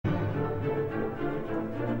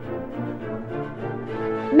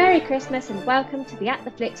Merry Christmas and welcome to the At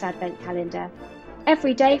the Flicks Advent Calendar.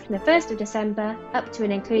 Every day from the 1st of December up to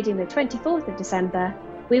and including the 24th of December,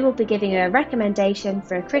 we will be giving you a recommendation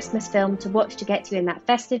for a Christmas film to watch to get you in that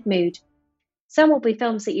festive mood. Some will be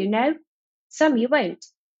films that you know, some you won't.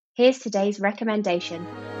 Here's today's recommendation.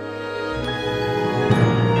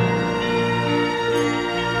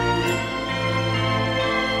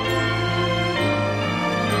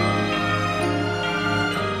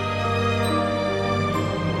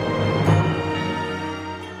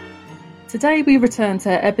 Today we return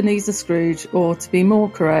to Ebenezer Scrooge, or to be more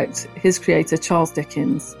correct, his creator Charles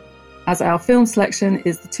Dickens, as our film selection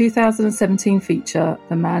is the 2017 feature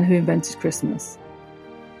The Man Who Invented Christmas.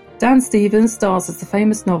 Dan Stevens stars as the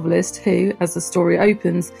famous novelist who, as the story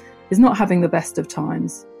opens, is not having the best of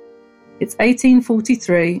times. It's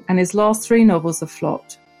 1843 and his last 3 novels have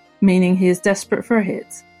flopped, meaning he is desperate for a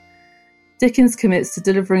hit. Dickens commits to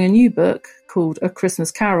delivering a new book, called A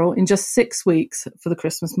Christmas Carol, in just 6 weeks for the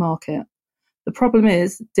Christmas market. The problem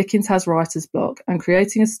is, Dickens has writer's block, and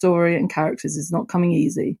creating a story and characters is not coming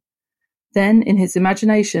easy. Then, in his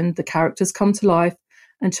imagination, the characters come to life,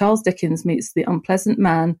 and Charles Dickens meets the unpleasant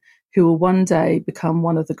man who will one day become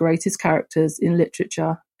one of the greatest characters in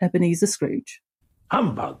literature, Ebenezer Scrooge.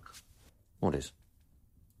 Humbug! What is?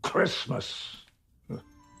 Christmas. What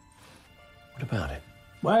about it?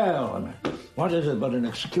 Well, what is it but an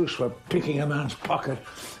excuse for picking a man's pocket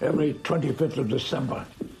every 25th of December?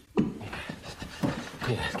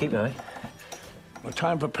 Yeah, keep going. A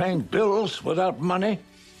time for paying bills without money.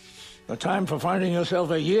 A time for finding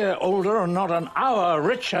yourself a year older and not an hour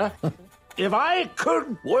richer. If I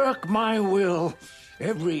could work my will,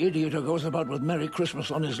 every idiot who goes about with Merry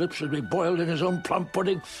Christmas on his lips should be boiled in his own plum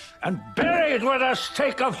pudding and buried with a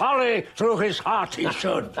stake of holly through his heart, he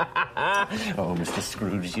should. Oh, Mr.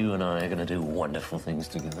 Scrooge, you and I are going to do wonderful things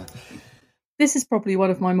together. This is probably one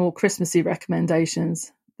of my more Christmassy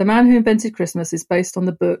recommendations. The Man Who Invented Christmas is based on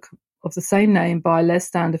the book of the same name by Les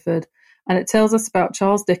Standiford, and it tells us about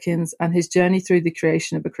Charles Dickens and his journey through the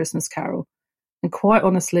creation of A Christmas Carol. And quite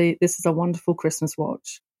honestly, this is a wonderful Christmas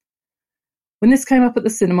watch. When this came up at the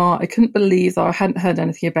cinema, I couldn't believe that I hadn't heard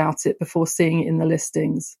anything about it before seeing it in the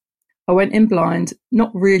listings. I went in blind, not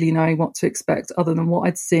really knowing what to expect other than what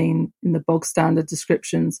I'd seen in the bog standard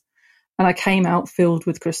descriptions, and I came out filled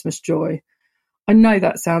with Christmas joy. I know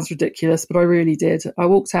that sounds ridiculous, but I really did. I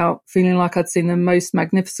walked out feeling like I'd seen the most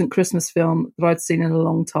magnificent Christmas film that I'd seen in a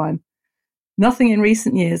long time. Nothing in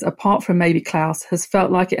recent years, apart from maybe Klaus, has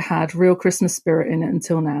felt like it had real Christmas spirit in it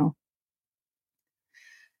until now.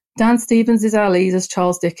 Dan Stevens is our lead as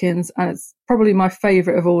Charles Dickens, and it's probably my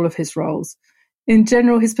favourite of all of his roles. In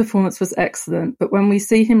general, his performance was excellent, but when we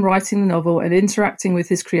see him writing the novel and interacting with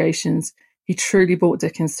his creations, he truly brought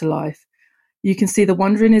Dickens to life. You can see the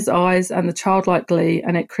wonder in his eyes and the childlike glee,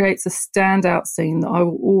 and it creates a standout scene that I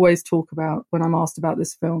will always talk about when I'm asked about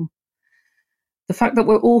this film. The fact that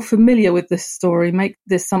we're all familiar with this story makes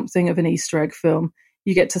this something of an Easter egg film.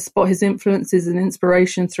 You get to spot his influences and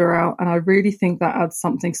inspiration throughout, and I really think that adds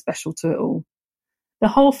something special to it all. The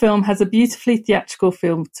whole film has a beautifully theatrical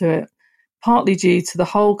feel to it, partly due to the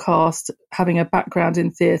whole cast having a background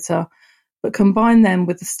in theatre, but combine them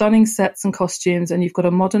with the stunning sets and costumes and you've got a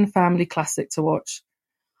modern family classic to watch.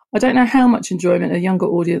 I don't know how much enjoyment a younger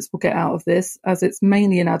audience will get out of this, as it's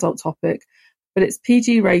mainly an adult topic, but its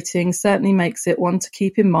PG rating certainly makes it one to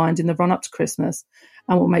keep in mind in the run-up to Christmas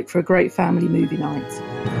and will make for a great family movie night.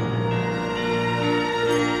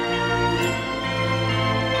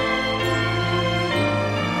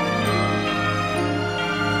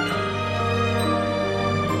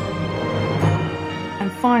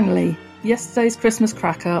 And finally, yesterday's Christmas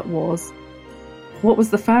cracker was: what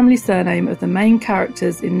was the family surname of the main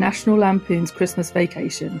characters in National Lampoon's Christmas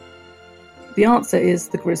Vacation? The answer is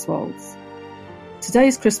the Griswolds.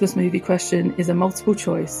 Today's Christmas movie question is a multiple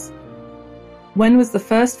choice. When was the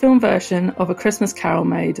first film version of A Christmas Carol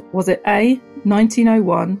made? Was it A,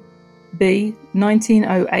 1901, B,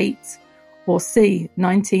 1908, or C,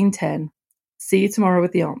 1910? See you tomorrow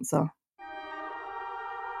with the answer.